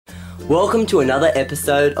Welcome to another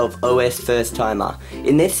episode of OSFirstTimer.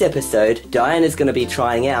 In this episode, Diane is going to be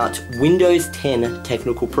trying out Windows 10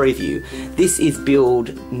 Technical Preview. This is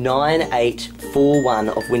build 9841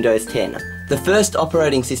 of Windows 10. The first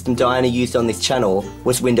operating system Diana used on this channel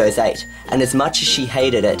was Windows 8, and as much as she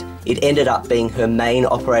hated it, it ended up being her main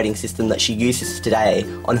operating system that she uses today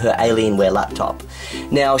on her Alienware laptop.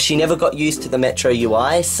 Now, she never got used to the Metro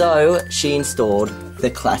UI, so she installed the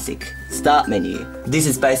classic Start menu. This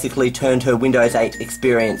has basically turned her Windows 8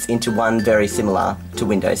 experience into one very similar to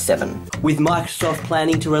Windows 7. With Microsoft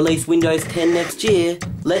planning to release Windows 10 next year,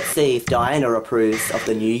 let's see if Diana approves of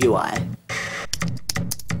the new UI.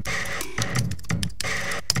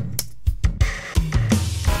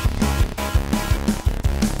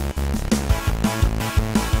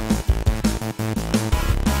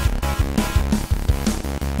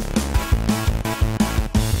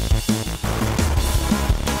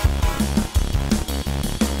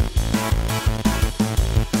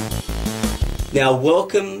 Now,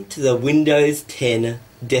 welcome to the Windows 10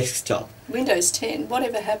 desktop. Windows 10?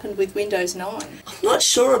 Whatever happened with Windows 9? I'm not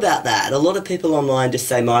sure about that. A lot of people online just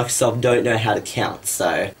say Microsoft don't know how to count,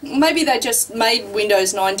 so... Maybe they just made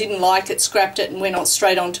Windows 9, didn't like it, scrapped it, and went on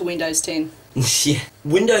straight on to Windows 10. Yeah.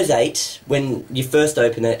 Windows 8, when you first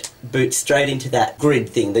open it, boots straight into that grid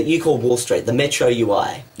thing that you call Wall Street, the Metro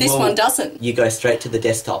UI. This one doesn't. You go straight to the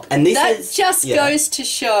desktop. And this goes to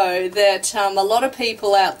show that a lot of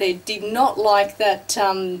people out there did not like that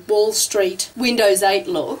Wall Street Windows 8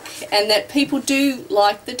 look, and that people do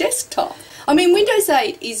like the desktop. I mean, Windows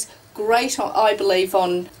 8 is great, I believe,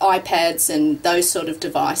 on iPads and those sort of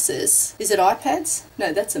devices. Is it iPads?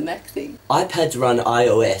 No, that's a Mac thing. iPads run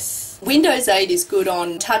iOS. Windows 8 is good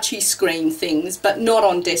on touchy screen things, but not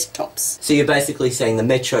on desktops. So you're basically saying the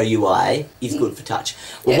Metro UI is good for touch.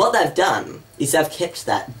 Well, what they've done is they've kept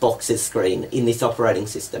that boxes screen in this operating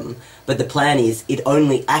system, but the plan is it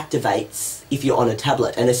only activates if you're on a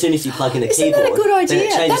tablet, and as soon as you plug in a keyboard, isn't that a good idea? then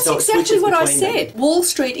it changes. That's exactly what I said. Wall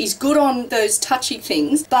Street is good on those touchy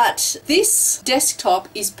things, but this desktop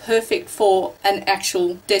is perfect for an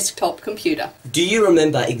actual desktop computer. Do you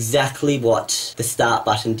remember exactly what the start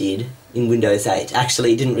button did in Windows 8?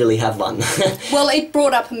 Actually, it didn't really have one. Well, it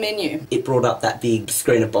brought up a menu. It brought up that big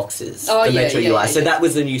screen of boxes, the Metro UI. Yeah. So that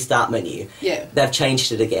was the new start menu. Yeah. They've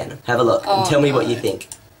changed it again. Have a look and tell me what you think.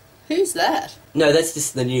 Who's that? No, that's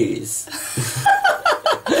just the news.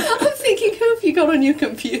 I'm thinking, who have you got on your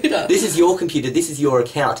computer? This is your computer, this is your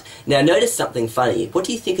account. Now notice something funny. What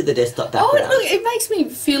do you think of the desktop background? Oh, look, it makes me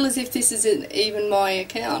feel as if this isn't even my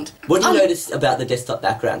account. What do you notice about the desktop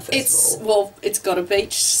background, first of all? Well, it's got a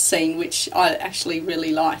beach scene, which I actually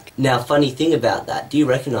really like. Now, funny thing about that, do you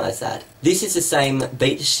recognise that? This is the same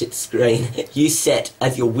beach screen you set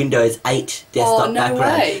as your Windows 8 desktop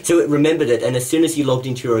background. Way. So it remembered it, and as soon as you logged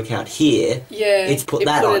into your account here, it's put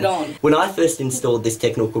that on. It on. When I first installed this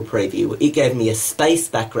technical preview, it gave me a space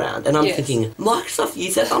background, and I'm thinking, Microsoft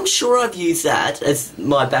used that? I'm sure I've used that as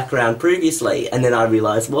my background previously, and then I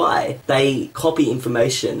realised why. They copy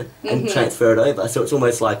information and transfer it over, so it's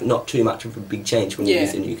almost like not too much of a big change when you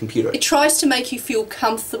use a new computer. It tries to make you feel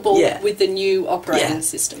comfortable with the new operating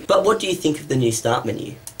system. But what do you think of the new start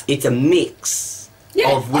menu? It's a mix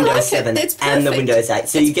of Windows 7 and the Windows 8.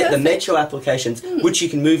 So you get the Metro applications, which you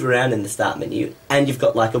can move around in the start menu, and you've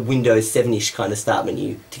got like a Windows 7-ish kind of start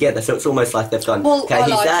menu together. So it's almost like they've gone,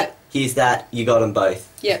 okay, here's that, you got them both.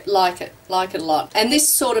 Yeah, like it a lot. And this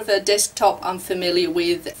sort of a desktop I'm familiar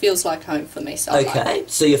with. It feels like home for me, so Okay,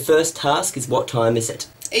 so your first task is, what time is it?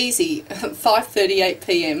 Easy, 5:38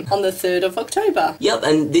 p.m. on the 3rd of October. Yep,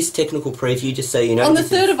 and this technical preview, just so you know... On the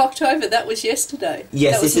 3rd of October, that was yesterday.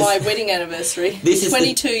 Yes, that was my wedding anniversary. This is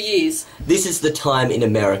 22 years. This is the time in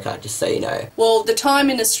America, just so you know. Well, the time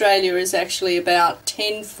in Australia is actually about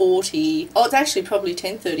 10:40... Oh, it's actually probably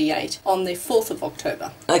 10:38 on the 4th of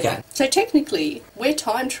October. Okay. So technically, we're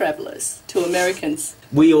time travellers to Americans.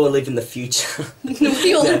 We all live in the future.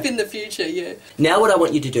 We all live in the future, yeah. Now what I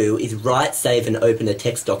want you to do is write, save and open a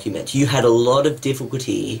text document. You had a lot of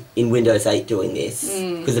difficulty in Windows 8 doing this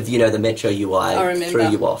because of, the Metro UI threw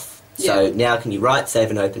you off. So now can you write, save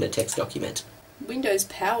and open a text document? Windows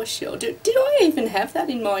PowerShell. Did I even have that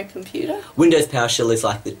in my computer? Windows PowerShell is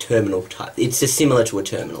like the terminal type. It's just similar to a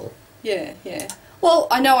terminal. Yeah. Well,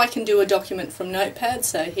 I know I can do a document from Notepad,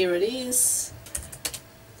 so here it is.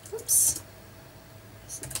 Oops.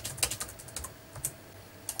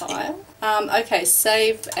 File. Okay,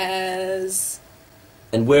 save as...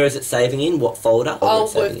 And where is it saving in? What folder?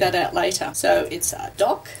 I'll work that out later. So it's a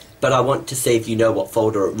doc, But I want to see if you know what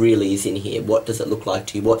folder it really is in here. What does it look like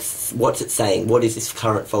to you? What's it saying? What is this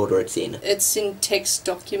current folder it's in? It's in text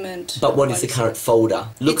document. But what is the current folder?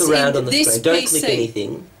 Look around on the screen. Don't click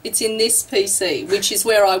anything. It's in this PC, which is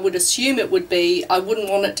where I would assume it would be. I wouldn't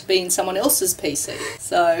want it to be in someone else's PC.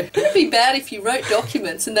 So it would be bad if you wrote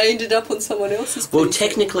documents and they ended up on someone else's PC. Well,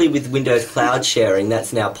 technically with Windows Cloud sharing,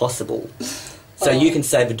 that's now possible. So you can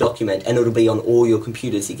save a document and it'll be on all your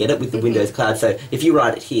computers. You get it with the Windows Cloud. So if you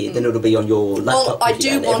write it here, then it'll be on your laptop. Well, I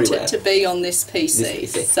do want everywhere. it to be on this PC.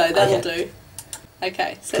 So that'll do.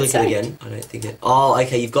 Okay, so click it again. I don't think it... Oh,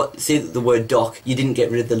 okay, you've got... See the word doc, you didn't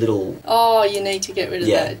get rid of the little... Oh, you need to get rid of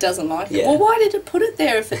that. It doesn't like it. Well, why did it put it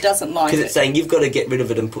there if it doesn't like it? Because it's saying you've got to get rid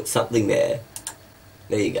of it and put something there.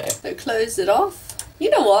 There you go. So close it off. You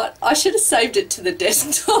know what? I should have saved it to the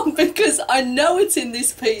desktop because I know it's in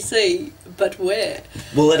this PC, but where?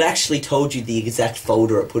 Well, it actually told you the exact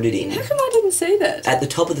folder it put it in. How come I didn't see that? At the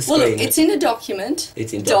top of the screen. Well, look, it's in a document.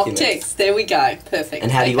 It's in documents. Doctext. There we go. Perfect.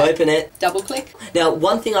 And how do you open it? Double click. Now,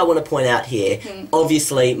 one thing I want to point out here,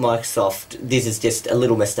 obviously Microsoft, this is just a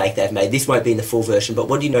little mistake they've made. This won't be in the full version, but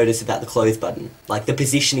what do you notice about the close button? Like the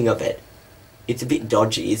positioning of it. It's a bit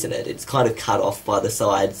dodgy, isn't it? It's kind of cut off by the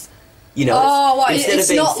sides. You know, instead of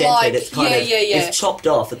being centered, it's kind of it's chopped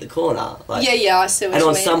off at the corner. Like, I see what you mean. And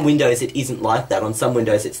on some Windows, it isn't like that. On some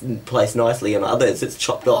Windows, it's placed nicely. On others, it's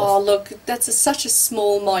chopped off. Oh, look, that's such a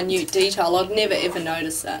small, minute detail. I'd never ever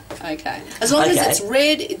notice that. Okay, as long as it's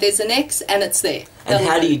red, there's an X, and it's there. And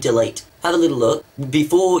how do you delete? Have a little look.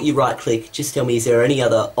 Before you right-click, just tell me, is there any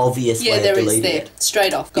other obvious way of deleting there. it?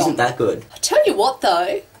 Straight off, gone. Isn't that good? I tell you what,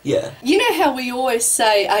 though. Yeah. You know how we always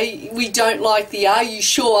say, we don't like the "are you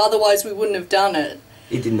sure," otherwise we wouldn't have done it.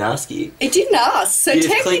 It didn't ask you. It didn't ask. So you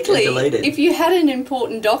just technically, deleted. If you had an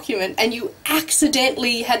important document and you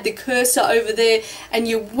accidentally had the cursor over there and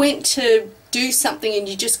you went to do something and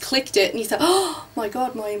you just clicked it and you thought, oh my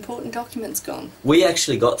god, my important document's gone. We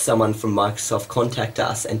actually got someone from Microsoft contact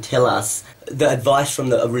us and tell us the advice from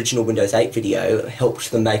the original Windows 8 video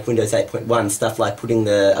helped them make Windows 8.1, stuff like putting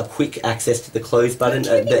a quick access to the close button,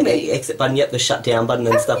 the exit button, the shut down button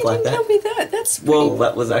and stuff like that. Tell me that. That's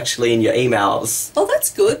that was actually in your emails. Oh, that's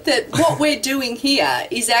good. That what we're doing here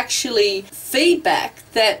is actually feedback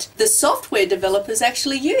that the software developers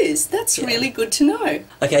actually use. That's really good to know.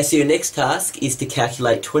 Okay, so your next task is to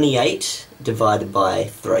calculate 28 divided by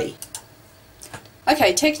 3.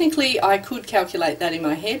 Okay, technically I could calculate that in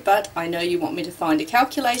my head, but I know you want me to find a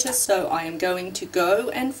calculator, so I am going to go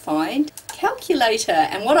and find calculator.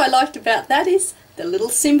 And what I liked about that is the little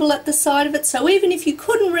symbol at the side of it, so even if you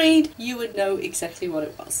couldn't read, you would know exactly what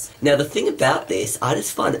it was. Now the thing about this, I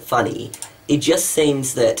just find it funny. It just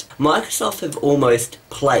seems that Microsoft have almost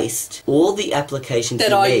placed all the applications that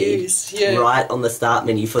you I need use, right on the start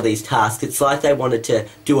menu for these tasks. It's like they wanted to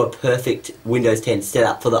do a perfect Windows 10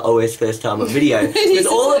 setup for the OSFirstTimer video. Because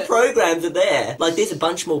all the programs are there. Like, there's a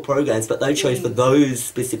bunch more programs, but they chose for those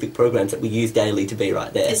specific programs that we use daily to be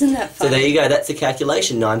right there. Isn't that fun? So there you go. That's a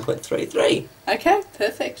calculation, 9.33. Okay,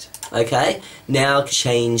 perfect. Okay, now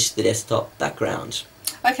change the desktop background.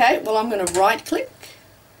 Okay, well I'm going to right-click.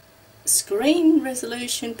 Screen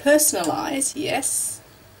resolution, personalise, yes.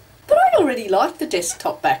 But I already like the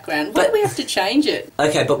desktop background. Why do we have to change it?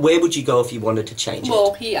 Okay, but where would you go if you wanted to change it?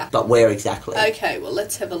 Well, here. But where exactly? Okay, well,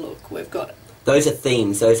 let's have a look. We've got it. Those are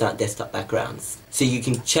themes, those aren't desktop backgrounds. So you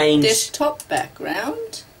can change... Desktop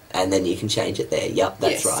background. And then you can change it there. Yep,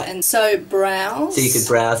 that's right. And so browse. So you could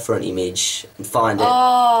browse for an image and find it.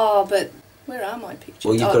 Oh, but where are my pictures?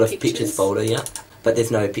 Well, you've got a pictures folder, yeah. But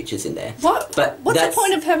there's no pictures in there. What? But what's the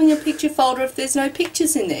point of having a picture folder if there's no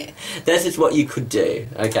pictures in there? That's just what you could do,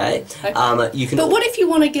 okay? You can. But what if you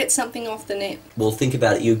want to get something off the net? Well, think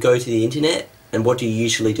about it. You go to the internet, and what do you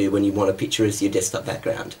usually do when you want a picture as your desktop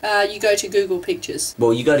background? You go to Google Pictures.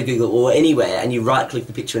 Well, you go to Google or anywhere, and you right-click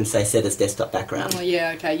the picture and say set as desktop background. Oh,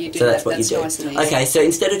 yeah, okay, you do so that. That's what you do. Nice and easy. Okay, so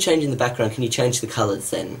instead of changing the background, can you change the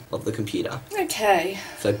colours then of the computer? Okay.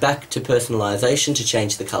 So back to personalisation to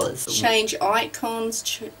change the colours. Change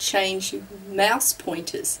icons, change mouse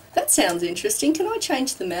pointers. That sounds interesting. Can I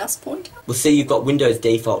change the mouse pointer? Well, see, you've got Windows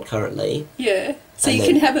default currently. Yeah. So you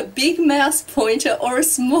can have a big mouse pointer or a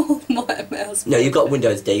small mouse pointer. No, you've got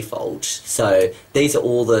Windows default. So these are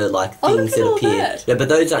all the things that appear. That. No, but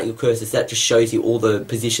those aren't your cursors. That just shows you all the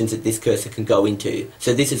positions that this cursor can go into.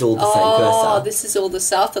 So this is all the same cursor. Oh, this is all the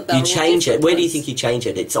stuff that you change it. Where do you think you change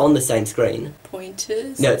it? It's on the same screen.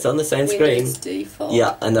 Pointers. No, it's on the same Windows screen. Default.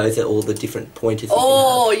 Yeah, and those are all the different pointers.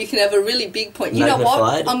 You can have a really big pointer. You know what?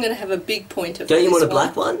 Magnified. I'm going to have a big pointer. Don't you want a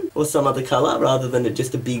black one or some other colour rather than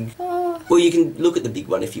just a big? Well, you can look at the big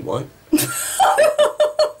one if you want.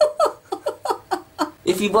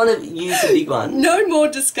 If you want to use the big one. No more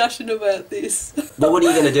discussion about this. But what are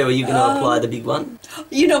you going to do? Are you going to apply the big one?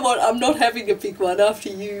 You know what? I'm not having a big one after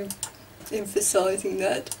you emphasising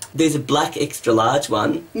that. There's a black extra large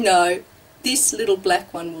one. No, this little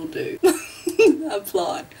black one will do.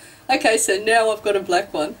 Apply. Okay, so now I've got a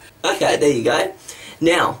black one. Okay, there you go.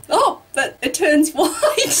 Now. Oh, but it turns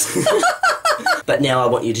white. But now I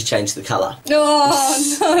want you to change the colour.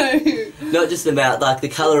 Oh, no. Not just about, like, the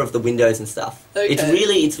colour of the windows and stuff. Okay.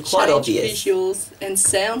 It's quite change obvious. Visuals and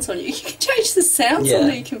sounds on you. You can change the sounds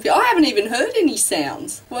on your computer. I haven't even heard any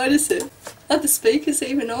sounds. Wait a sec. Are the speakers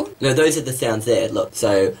even on? No, those are the sounds there. Look,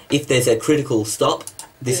 so if there's a critical stop,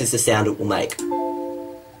 this is the sound it will make.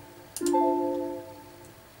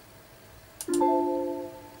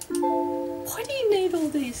 Why do you need all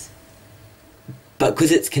these? But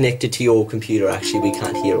because it's connected to your computer, actually, we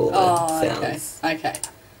can't hear all the sounds. Okay.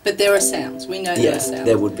 But there are sounds. We know there are sounds.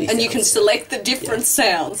 There would be and sounds. You can select the different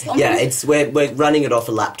sounds. We're running it off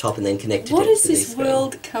a laptop and then connected What it is to the this screen.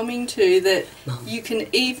 world coming to that you can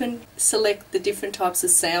even select the different types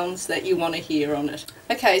of sounds that you want to hear on it?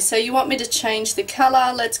 Okay, so you want me to change the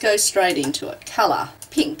colour. Let's go straight into it. Colour.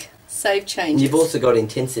 Pink. Save changes. You've also got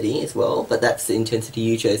intensity as well, but that's the intensity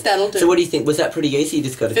you chose. That'll do. So what do you think? Was that pretty easy? You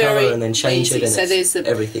just got a colour and then change easy. it and so it's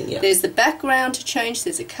everything, There's the background to change,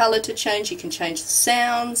 there's a colour to change, you can change the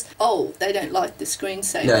sounds. Oh, they don't like the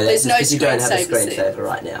screensaver. No, there's no because you don't have a screensaver screensaver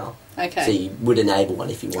right now. Okay. So you would enable one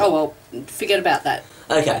if you want. Oh, well, forget about that.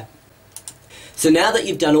 Okay. So now that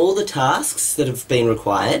you've done all the tasks that have been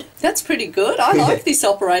required... That's pretty good. I like this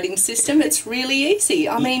operating system. It's really easy.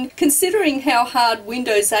 I mean, considering how hard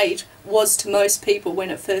Windows 8 was to most people when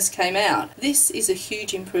it first came out, this is a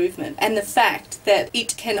huge improvement. And the fact that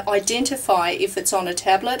it can identify if it's on a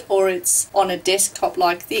tablet or it's on a desktop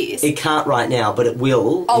like this. It can't right now, but it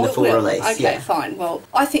will in the full release. Okay, fine. Well,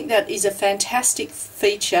 I think that is a fantastic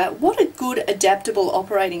feature. What a good adaptable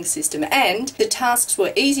operating system. And the tasks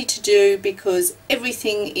were easy to do because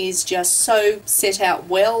everything is just so set out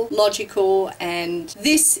well, logical, and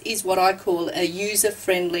this is what I call a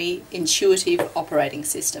user-friendly, intuitive operating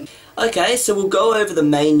system. Okay, so we'll go over the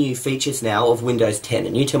main new features now of Windows 10,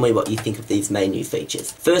 and you tell me what you think of these main new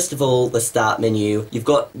features. First of all, the Start menu. You've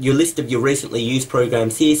got your list of your recently used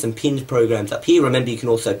programs here, some pinned programs up here. Remember, you can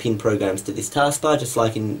also pin programs to this taskbar, just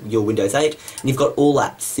like in your Windows 8. And you've got All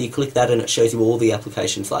Apps, so you click that and it shows you all the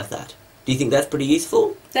applications like that. Do you think that's pretty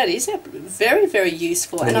useful? That is very, very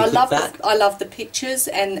useful, and I love the pictures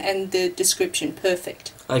and the description.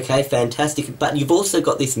 Perfect. Okay, fantastic. But you've also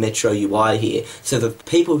got this Metro UI here, so the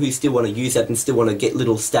people who still want to use that and still want to get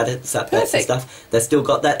little status updates and stuff, they've still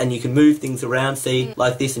got that, and you can move things around,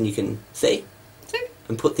 like this, and you can see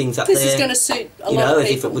and put things up there. This is going to suit a lot of people. as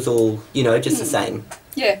if it was all, just the same.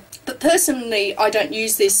 Yeah. But personally, I don't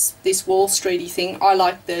use this Wall Streety thing. I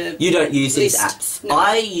like the You don't use list. these apps. No.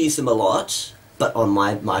 I use them a lot, but on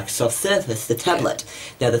my Microsoft Surface, the tablet.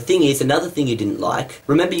 Yeah. Now the thing is, another thing you didn't like,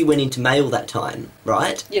 remember you went into Mail that time,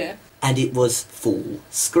 right? Yeah. And it was full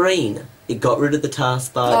screen. It got rid of the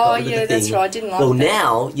taskbar, got rid of the thing. That's right, I didn't like that. Well, that.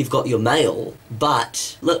 now you've got your Mail,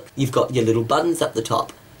 but look, you've got your little buttons up the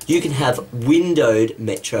top. You can have windowed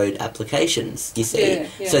Metroed applications, you see.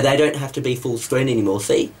 Yeah. So they don't have to be full screen anymore,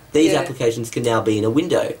 see? These applications can now be in a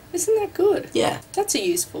window. Isn't that good? Yeah. That's a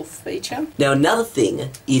useful feature. Now another thing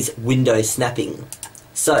is window snapping.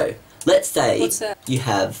 So, let's say you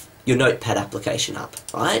have your Notepad application up,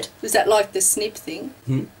 right? Is that like the snip thing?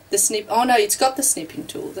 The snip... Oh no, it's got the snipping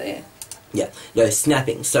tool there. Yeah, no,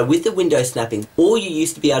 snapping. So with the window snapping, all you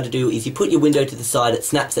used to be able to do is you put your window to the side, it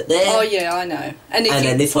snaps it there. Oh yeah, I know. And if then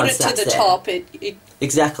you this put one it to snaps the there. top, it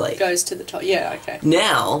Exactly. goes to the top. Yeah, okay.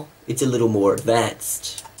 Now, it's a little more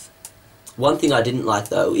advanced. One thing I didn't like,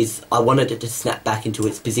 though, is I wanted it to snap back into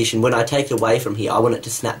its position. When I take it away from here, I want it to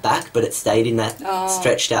snap back, but it stayed in that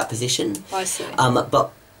stretched out position. I see.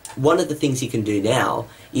 But one of the things you can do now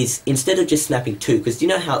is, instead of just snapping two, because you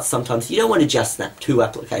know how sometimes you don't want to just snap two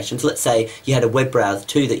applications. Let's say you had a web browser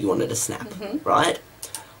 2 that you wanted to snap, right?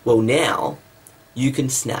 Well, now you can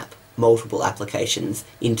snap multiple applications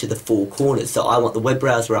into the 4 corners. So I want the web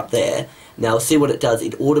browser up there. Now see what it does.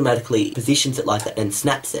 It automatically positions it like that and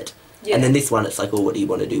snaps it. Yeah. And then this one, it's like, oh, what do you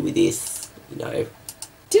want to do with this?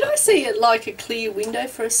 Did I see it like a clear window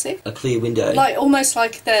for a sec? A clear window? Like, almost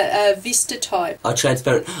like the Vista type. Oh,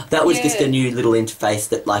 transparent. That was just a new little interface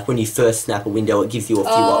that, like, when you first snap a window, it gives you a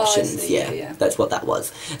few options. I see. Yeah, that's what that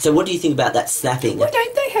was. So what do you think about that snapping? Why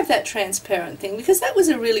don't they have that transparent thing? Because that was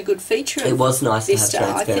a really good feature of It was nice Vista, to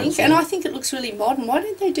have transparency. I think. And I think it looks really modern. Why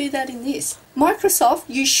don't they do that in this? Microsoft,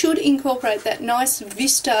 you should incorporate that nice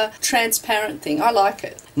Vista transparent thing. I like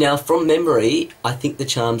it. Now, from memory, I think the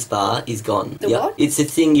Charms bar is gone. The what? It's the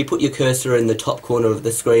thing, you put your cursor in the top corner of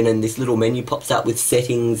the screen and this little menu pops up with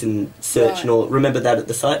settings and search Right. and all. Remember that at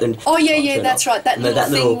the site? And Oh, yeah, that's right. That little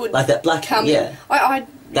thing would like that black, come yeah. in.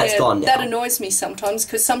 That's gone now. That annoys me sometimes,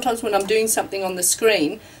 because sometimes when I'm doing something on the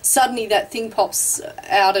screen, suddenly that thing pops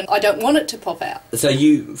out and I don't want it to pop out. So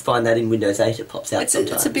you find that in Windows 8 it pops out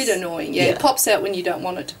sometimes? It's a bit annoying, yeah. It pops out when you don't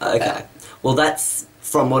want it to pop out. Okay. Well, that's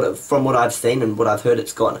from what I've seen and what I've heard,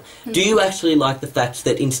 it's gone. Do you actually like the fact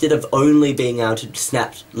that instead of only being able to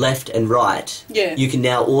snap left and right, you can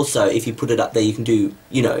now also, if you put it up there, you can do,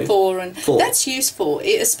 you know, Four. That's Hmm. useful,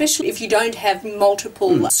 especially if you don't have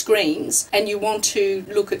multiple screens and you want to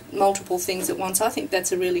look at multiple things at once. I think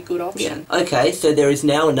that's a really good option. Yeah. Okay, so there is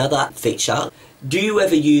now another feature. Do you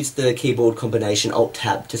ever use the keyboard combination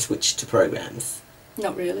Alt-Tab to switch to programs?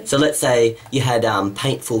 Not really. So let's say you had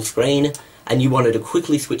Paint full screen and you wanted to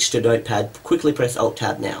quickly switch to Notepad, quickly press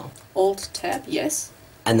Alt-Tab now. Alt-Tab, yes.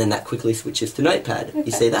 And then that quickly switches to Notepad. Okay.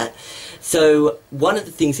 You see that? So one of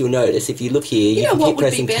the things you'll notice, if you look here, you can keep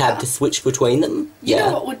pressing Tab to switch between them. You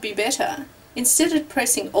know what would be better? Instead of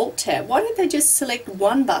pressing Alt-Tab, why don't they just select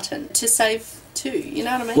one button to save two? You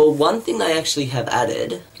know what I mean? Well, one thing they actually have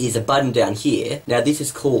added is a button down here. Now, this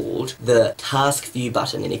is called the Task View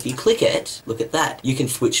button, and if you click it, look at that, you can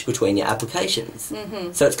switch between your applications.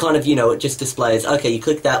 So it's kind of, you know, it just displays, okay, you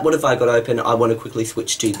click that, what have I got open? I want to quickly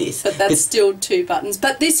switch to this. But that's still two buttons.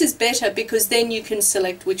 But this is better because then you can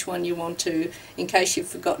select which one you want to, in case you've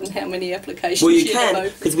forgotten how many applications well, you have can,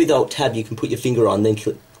 open. because with Alt-Tab you can put your finger on, then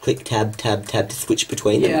click Tab, Tab, Tab to switch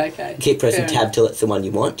between them. Yeah, okay. Keep pressing Fair Tab till it's the one you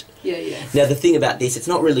want. Yeah, yeah. Now, the thing about this, it's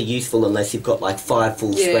not really useful unless you've got like 5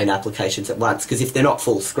 full screen applications at once, because if they're not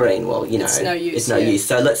full screen, well, you know, it's no use. It's no use.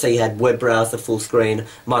 So let's say you had web browser full screen,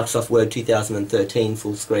 Microsoft Word 2013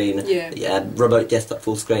 full screen, remote desktop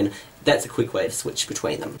full screen. That's a quick way to switch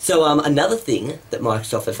between them. So another thing that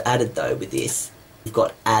Microsoft have added though with this, you've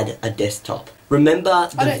got add a desktop. Remember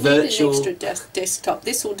the I don't virtual... need an extra desktop.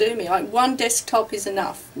 This will do me. One desktop is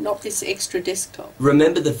enough, not this extra desktop.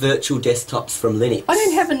 Remember the virtual desktops from Linux? I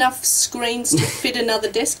don't have enough screens to fit another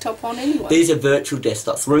desktop on anyway. These are virtual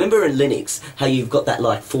desktops. Remember in Linux how you've got that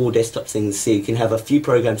like 4 desktop things, so you can have a few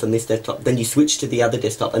programs on this desktop, then you switch to the other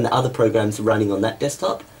desktop and the other programs are running on that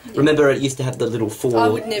desktop? Yeah. Remember it used to have the little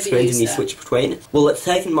 4 screens and you switch between? Well, it's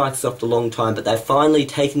taken Microsoft a long time, but they've finally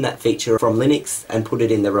taken that feature from Linux and put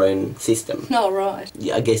it in their own system. Oh, right.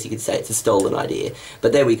 Yeah, I guess you could say it's a stolen idea.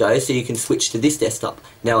 But there we go, so you can switch to this desktop.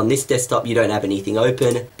 Now on this desktop you don't have anything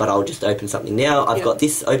open, but I'll just open something now. I've got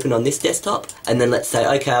this open on this desktop, and then let's say,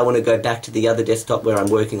 okay, I want to go back to the other desktop where I'm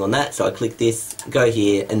working on that, so I click this, go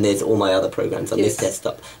here, and there's all my other programs on this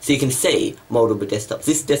desktop. So you can see multiple desktops.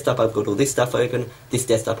 This desktop I've got all this stuff open, this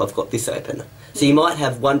desktop I've got this open. So you might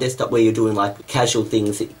have one desktop where you're doing like casual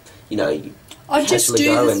things that, you know, I just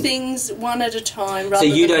do the things one at a time rather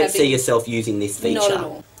than so you don't see yourself using this feature? Not at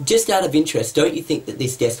all. Just out of interest, don't you think that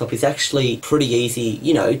this desktop is actually pretty easy,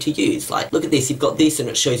 you know, to use? Like, look at this, you've got this and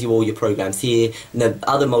it shows you all your programs here, and the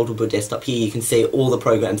other multiple desktop here, you can see all the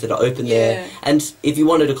programs that are open there. And if you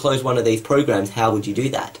wanted to close one of these programs, how would you do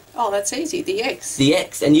that? Oh, that's easy, the X. The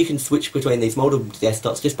X, and you can switch between these multiple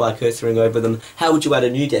desktops just by cursoring over them. How would you add a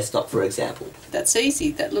new desktop, for example? That's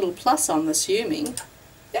easy, that little plus I'm assuming.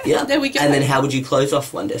 Yeah, there we go. And then how would you close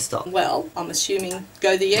off one desktop? Well, I'm assuming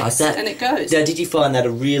go the X like and it goes. Now, did you find that a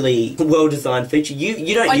really well-designed feature?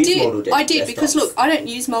 You don't use multiple desktops. I did, because look, I don't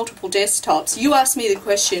use multiple desktops. You asked me the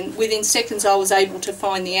question, within seconds I was able to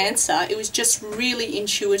find the answer. It was just really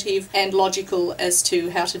intuitive and logical as to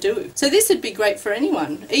how to do it. So this would be great for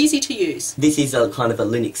anyone, easy to use. This is a kind of a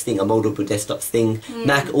Linux thing, a multiple desktops thing.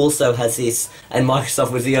 Mac also has this, and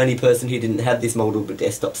Microsoft was the only person who didn't have this multiple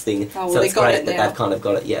desktops thing. Oh, well, so it's great that they've kind of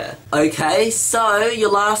got it, yeah. Okay, so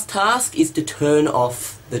your last task is to turn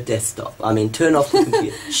off the desktop. I mean, turn off the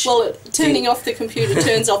computer. Well, turning off the computer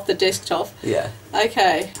turns off the desktop. Yeah.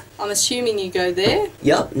 Okay, I'm assuming you go there.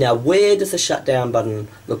 Yep. Now, where does the shutdown button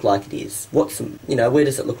look like it is? Where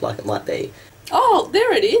does it look like it might be? Oh,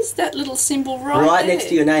 there it is, that little symbol right there. Next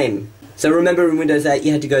to your name. So remember in Windows 8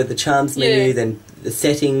 you had to go to the Charms menu, then the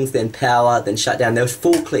settings, then power, then shutdown. There was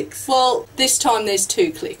 4 clicks. Well, this time there's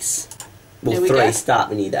 2 clicks. Well, 3 start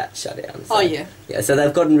menu, that shutdown. So. Oh, yeah. Yeah, so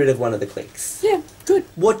they've gotten rid of one of the clicks. Yeah, good.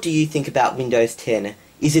 What do you think about Windows 10?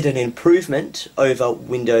 Is it an improvement over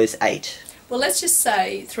Windows 8? Well, let's just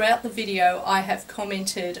say throughout the video I have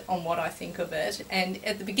commented on what I think of it, and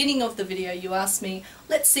at the beginning of the video you asked me,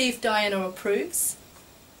 let's see if Diana approves.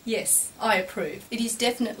 Yes, I approve. It is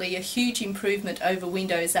definitely a huge improvement over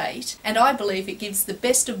Windows 8, and I believe it gives the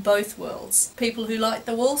best of both worlds. People who like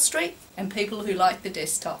the wall street and people who like the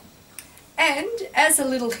desktop. And as a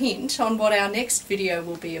little hint on what our next video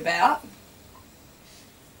will be about,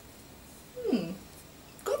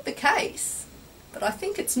 got the case, but I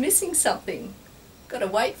think it's missing something. Got to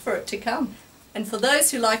wait for it to come. And for those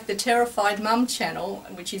who like the Terrified Mum channel,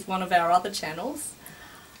 which is one of our other channels,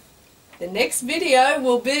 the next video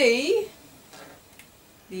will be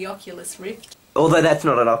the Oculus Rift. Although that's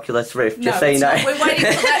not an Oculus Rift, just so you know. We're waiting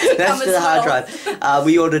for that to that's come as the hard well. drive.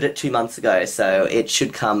 We ordered it 2 months ago, so it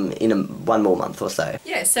should come in 1 more month or so.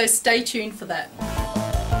 Yeah, so stay tuned for that.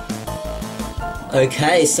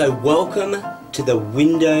 Okay, so welcome to the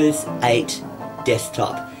Windows 8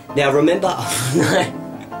 desktop. Now remember...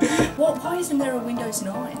 Why isn't there a Windows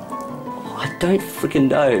 9? I don't freaking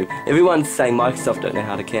know. Everyone's saying Microsoft don't know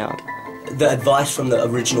how to count. The advice from the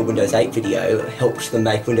original Windows 8 video helped them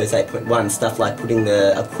make Windows 8.1, stuff like putting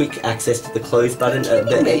a quick access to the close button,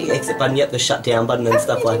 the exit button, the shut down button and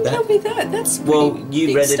stuff like that. Tell me that. That's well, you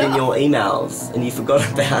big read it stuff. in your emails and you forgot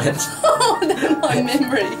about it. Oh, that's my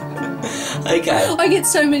memory. Okay. I get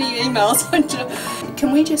so many emails.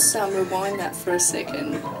 Can we just rewind that for a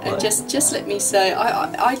second and just let me say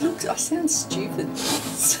I sound stupid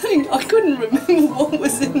saying I couldn't remember what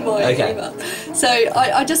was in my email. So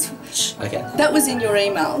I just that was in your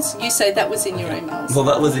emails. You say that was in your emails. Well,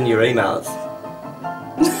 that was in your emails.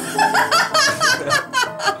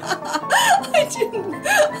 I didn't.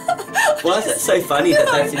 Why is it so funny that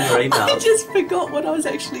that's in your emails? I just forgot what I was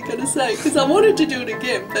actually going to say because I wanted to do it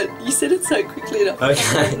again, but you said it so quickly.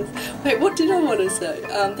 Okay. Wait, what did I want to say?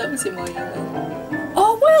 That was in my email.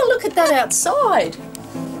 Oh wow! Look at that outside.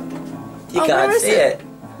 You can't see it.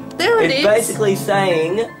 There it is. It's basically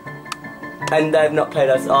saying, and they've not paid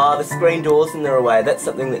us. Oh, the screen doors in their away. That's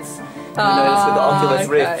something that's you notice with the Oculus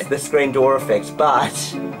Rift, the screen door effect,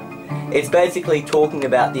 but. It's basically talking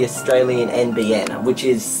about the Australian NBN, which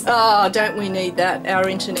is... Oh, don't we need that? Our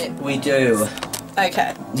internet. We do.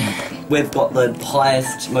 Okay. We've got the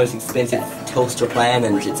highest, most expensive Telstra plan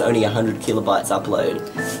and it's only 100 kilobytes upload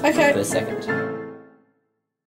per second.